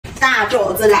大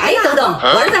肘子来了。等等，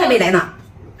我儿子还没来呢。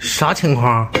啥情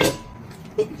况？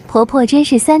婆婆真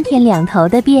是3天2头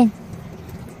的变，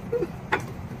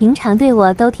平常对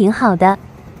我都挺好的，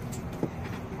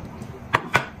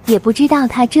也不知道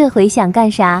她这回想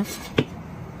干啥。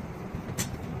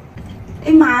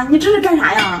哎妈，你这是干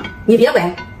啥呀？你别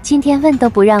管。今天问都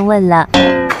不让问了。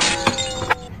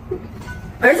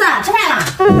儿子，吃饭了。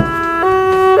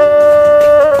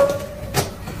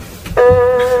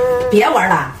别玩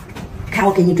了，看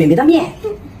我给你准备的面。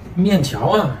面条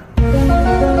啊！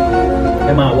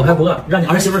哎妈，我还不饿，让你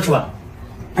儿媳妇吃吧。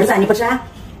儿子，你不吃啊？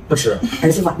不吃。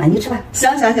儿媳妇，那你吃吧。行。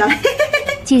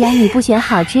既然你不选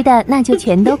好吃的，那就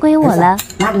全都归我了。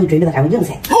妈给你准备的还有硬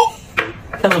菜。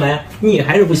看到没？你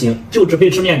还是不行，就只会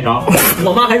吃面条。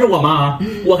我妈还是我妈啊，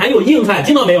我还有硬菜，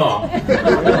听到没有？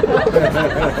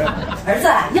儿子，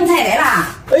硬菜来啦！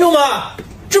哎呦妈，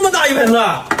这么大一盆子！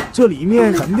这里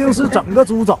面肯定是整个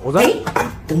猪肘子。哎，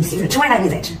等媳妇吃完了你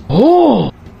再吃。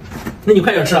哦，那你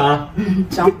快点吃啊！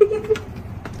行。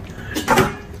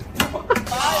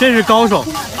这是高手，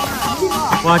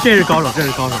哇，这是高手。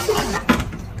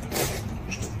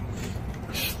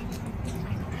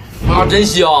啊，真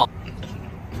香！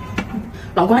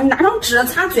老公，你拿张纸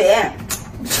擦嘴。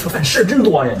吃饭事真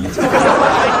多呀你。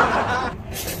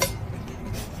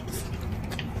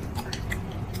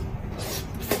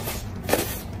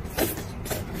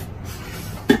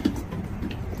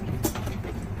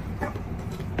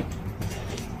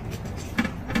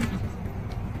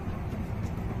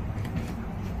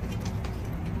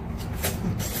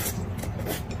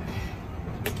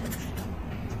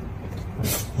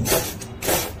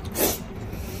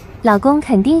老公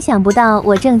肯定想不到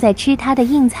我正在吃他的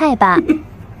硬菜吧？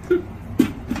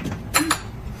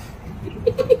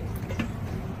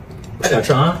快点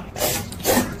吃啊！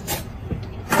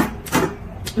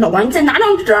老公，你再拿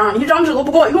张纸，一张纸都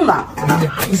不够我用的。哎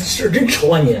呀，你事真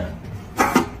愁啊你！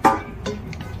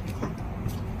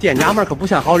店家们可不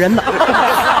像好人呐。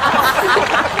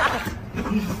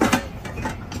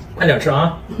快点吃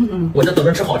啊！我这等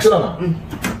着吃好吃的呢。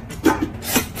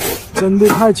真的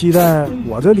太期待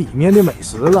我这里面的美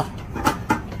食了。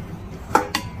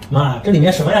妈，这里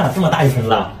面什么呀？这么大一盆子？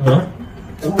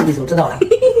等会你就知道了。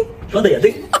说的也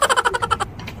对。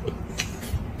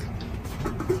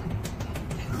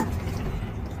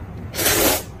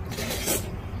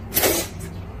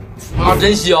啊，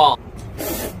真香！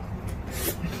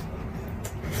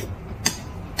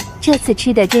这次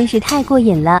吃的真是太过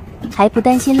瘾了，还不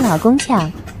担心老公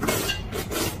抢。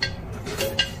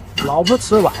老婆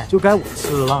吃完就该我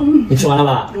吃了。你吃完了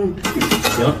吧？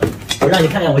行，我让你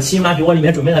看看我亲妈给我里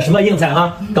面准备了什么硬菜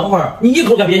哈。等会儿你一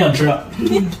口可别想吃。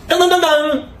等！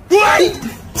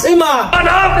哎妈，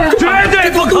绝对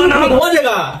不可能！我这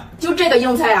个就这个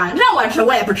硬菜啊，让我吃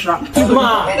我也不吃。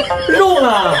妈，肉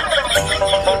呢？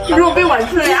肉被我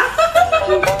吃了呀！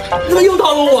怎么又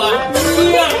套路我？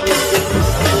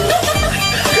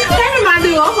还是妈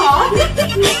对我好。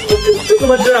怎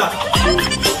么吃？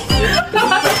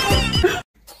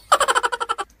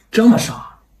这么少？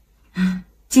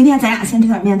今天咱俩先吃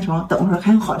点面条，等会儿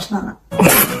还有好吃的呢。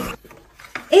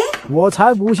哎，我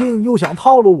才不信又想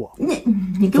套路我。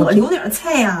你给我留点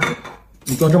菜呀！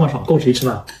你做这么少，够谁吃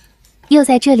的？又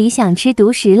在这里想吃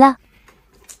独食了。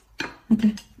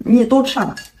对，你也都吃了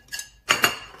吧？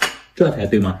这才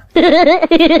对吗？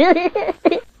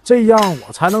这样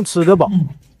我才能吃得饱。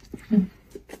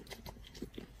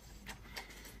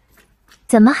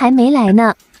怎么还没来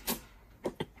呢？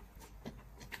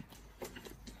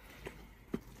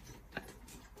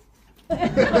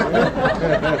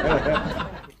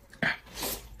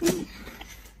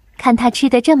看他吃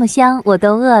的这么香，我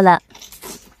都饿了。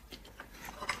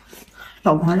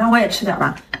老公，让我也吃点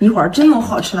吧，一会儿真有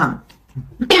好吃的。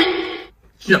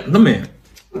想得美！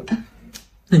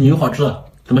那你有好吃的，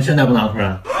怎么现在不拿出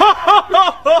来？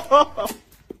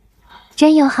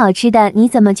真有好吃的，你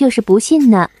怎么就是不信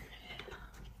呢？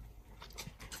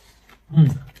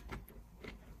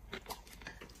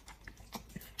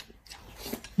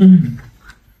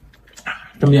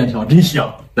这面条真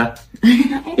香，来。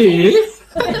诶，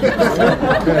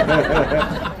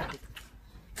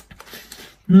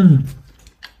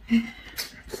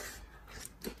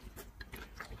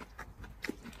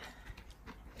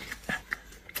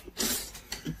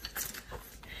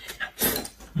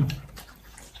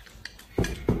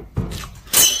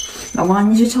老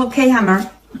公，你去敲开一下门。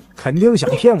肯定想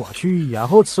骗我去，然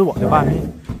后吃我的拌面。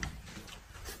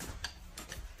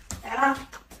来了。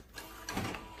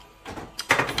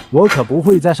我可不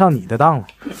会再上你的当了。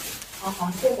好，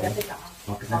谢谢队长。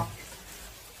好。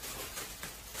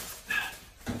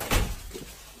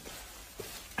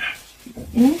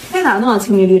在哪弄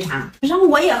青梅绿茶？让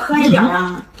我也喝一点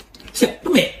啊！行，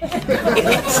不美。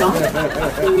行。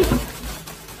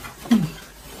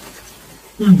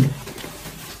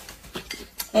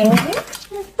哎，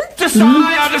这啥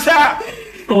呀？这是？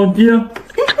老爹，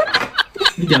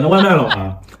你点的外卖了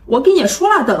吧？我跟你说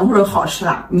了，等会儿就好吃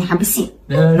了，你还不信？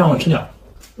让我吃点。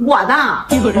我的。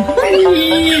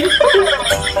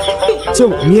这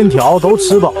我面条都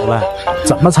吃饱了，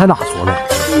怎么才拿出来？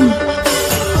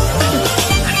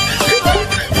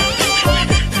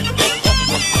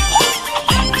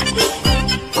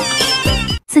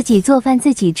自己做饭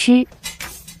自己吃。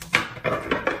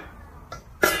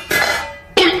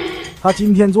他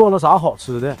今天做了啥好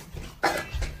吃的？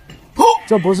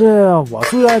这不是我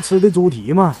最爱吃的猪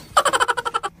蹄吗？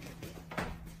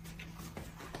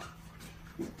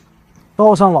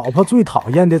倒上老婆最讨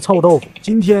厌的臭豆腐，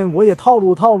今天我也套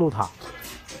路套路他。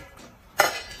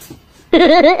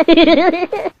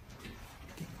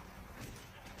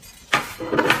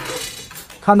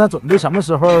看他准备什么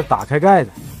时候打开盖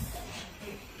子。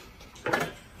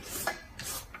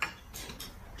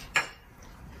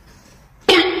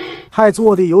还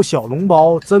做的有小笼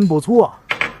包，真不错。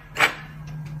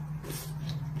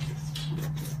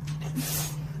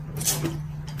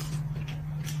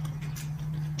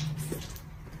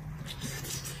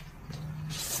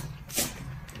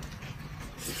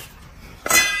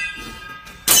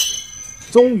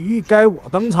终于该我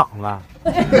登场了。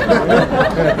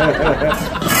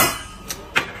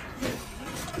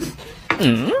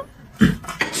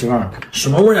媳妇儿，什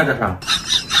么味儿呀？这是？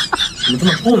怎么这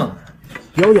么臭呢？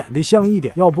表演的像一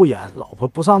点，要不演老婆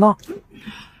不上当。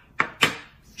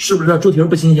是不是猪蹄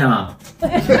不新鲜啊？不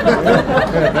会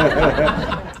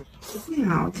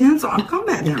啊，我今天早上刚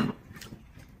买的。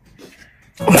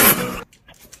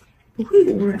不会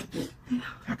有味儿。哎呀，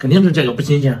肯定是这个不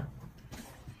新鲜。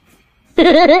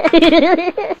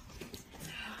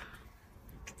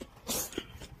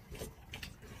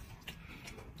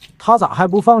他咋还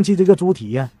不放弃这个猪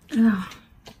蹄呀？哎呀，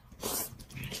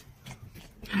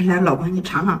来，老婆你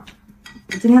尝尝，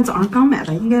我今天早上刚买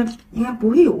的，应该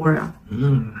不会有味儿啊。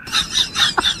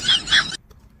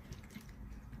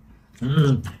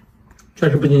确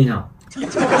实不新鲜。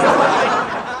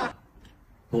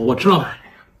我知道了，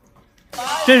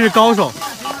这是高手，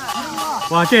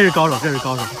哇，这是高手，这是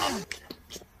高手。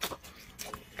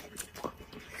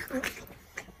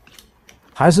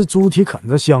还是猪蹄啃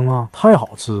着香啊，太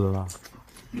好吃了。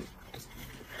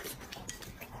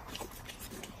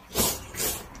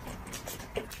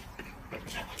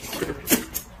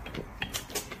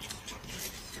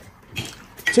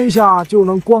这下就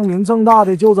能光明正大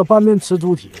的就着拌面吃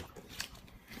猪蹄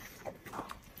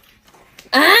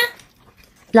了。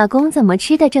老公怎么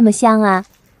吃的这么香啊？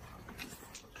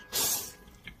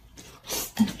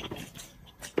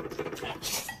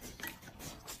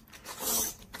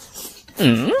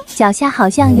脚下好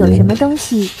像有什么东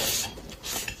西。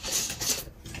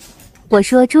我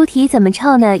说猪蹄怎么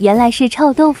臭呢？原来是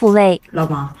臭豆腐味。老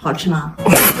公，好吃吗？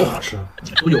不好吃，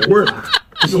都有味儿了，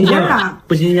不新鲜了，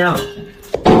不新鲜了。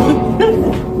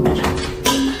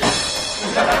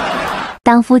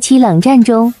当夫妻冷战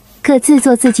中，各自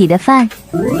做自己的饭。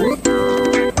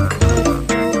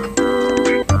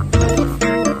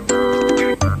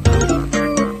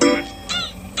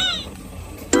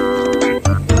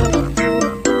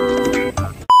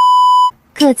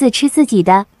各自吃自己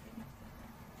的，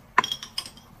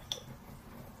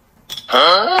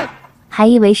还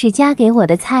以为是夹给我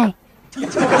的菜。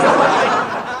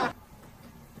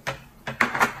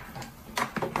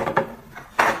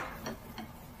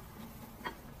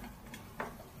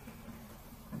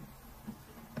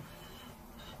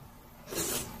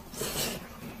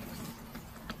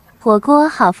火锅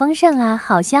好丰盛啊，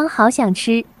好香，好想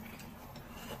吃。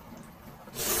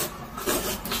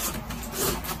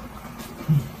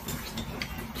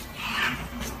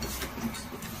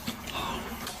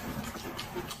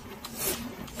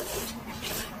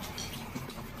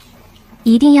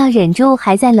一定要忍住，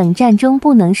还在冷战中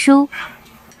不能输。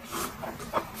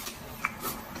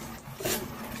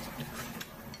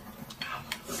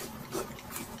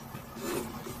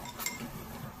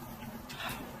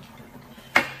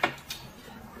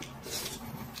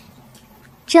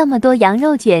这么多羊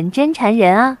肉卷真馋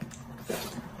人啊！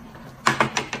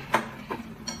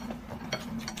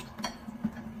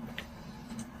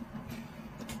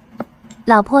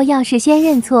老婆要是先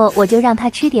认错，我就让她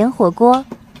吃点火锅。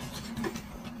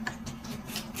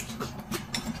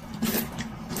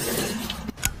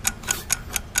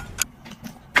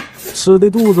吃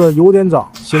的肚子有点胀，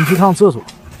先去趟厕所。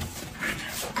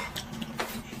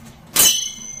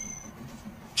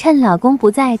趁老公不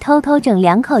在，偷偷整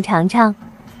2口尝尝。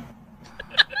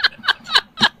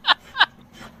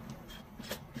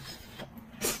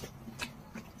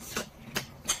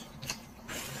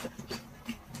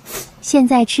现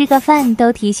在吃个饭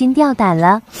都提心吊胆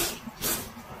了。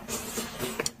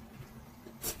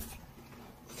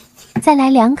再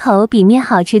来2口，比面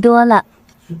好吃多了。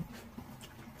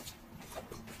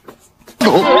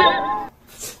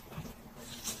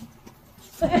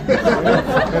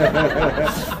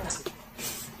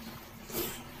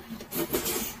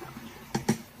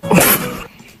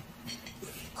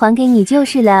还给你就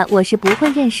是了，我是不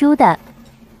会认输的。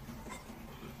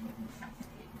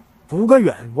服个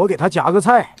远，我给他夹个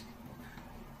菜。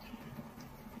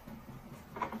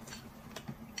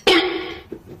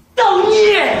造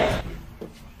孽！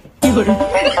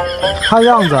看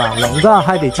样子冷战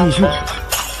还得继续。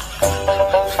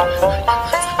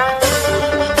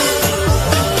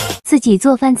自己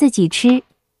做饭自己吃。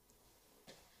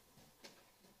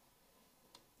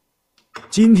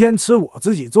今天吃我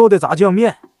自己做的炸酱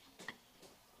面。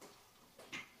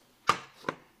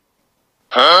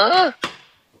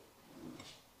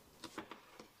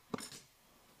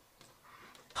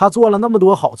他做了那么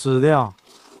多好吃的呀。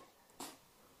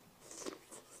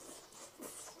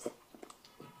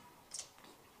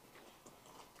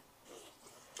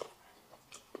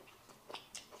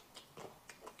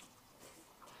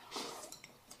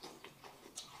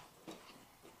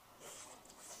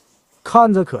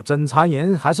看着可真馋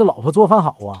人，还是老婆做饭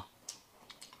好啊。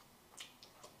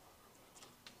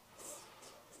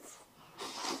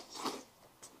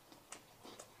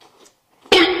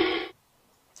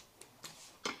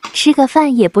吃个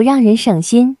饭也不让人省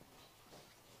心。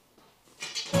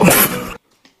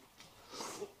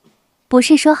不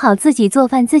是说好自己做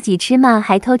饭自己吃吗？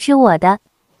还偷吃我的。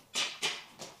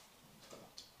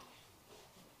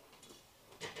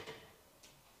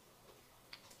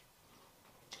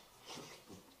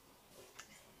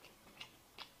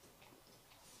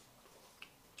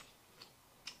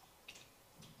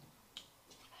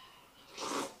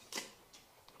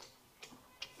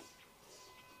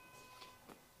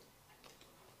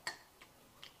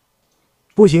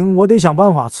不行，我得想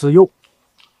办法吃肉。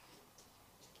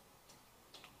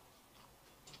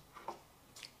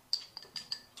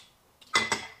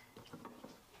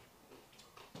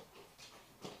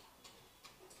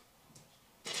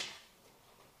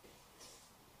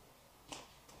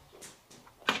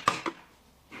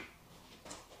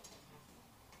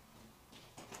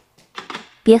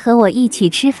别和我一起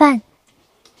吃饭。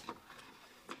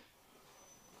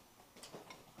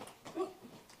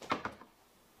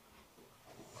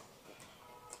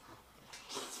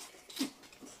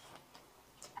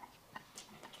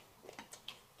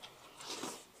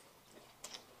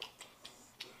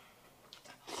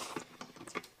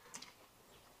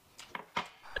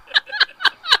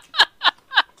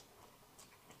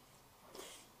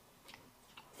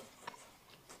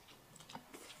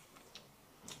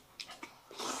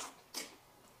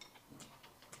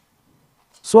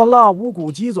酸辣无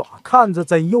骨鸡爪看着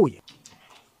真诱人。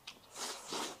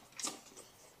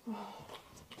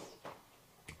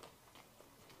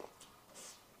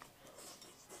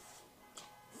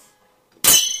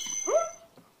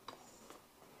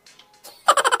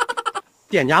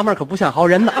店家们可不像好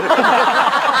人呐。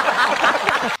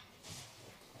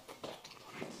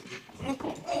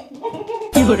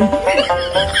一个人。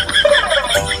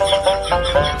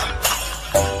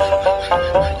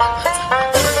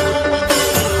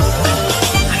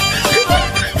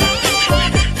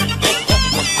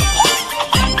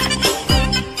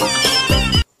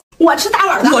我吃大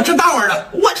碗的，我吃大碗的，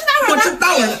我吃大碗的，我吃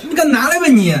大碗的，你给拿来吧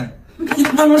你！你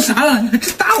忘成啥了？你还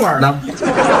吃大碗的？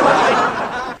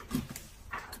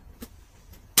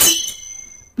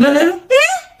来，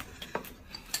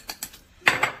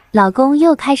老公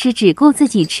又开始只顾自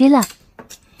己吃了。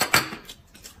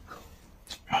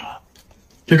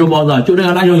这肉包子就这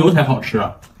个辣椒油才好吃。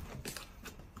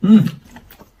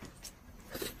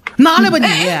拿来吧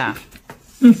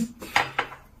你！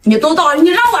你都倒了，你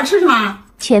让我吃什么？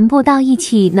全部到一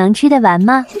起能吃得完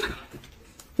吗？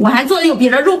我还做的有比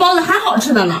这肉包子还好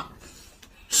吃的呢。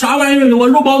啥玩意儿有我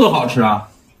肉包子好吃啊？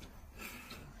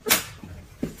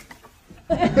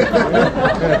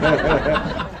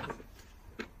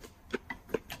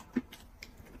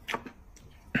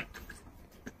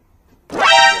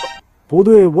不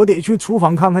对，我得去厨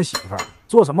房看看媳妇儿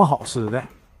做什么好吃的。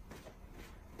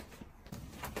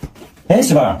哎，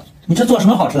媳妇儿，你这做什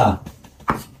么好吃的？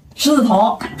狮子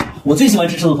头。我最喜欢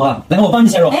吃狮子头了，来，我帮你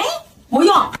切肉。哎，不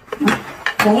用，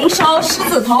红烧狮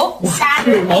子头虾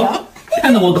仁。好，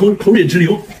看得我口水直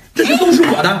流，这些都是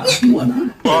我的，我的。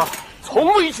我从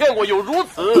未见过有如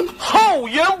此厚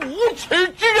颜无耻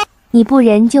之人。你不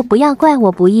仁就不要怪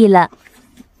我不义了。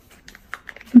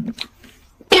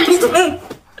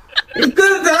你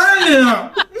干啥你？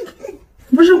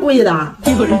不不是故意的。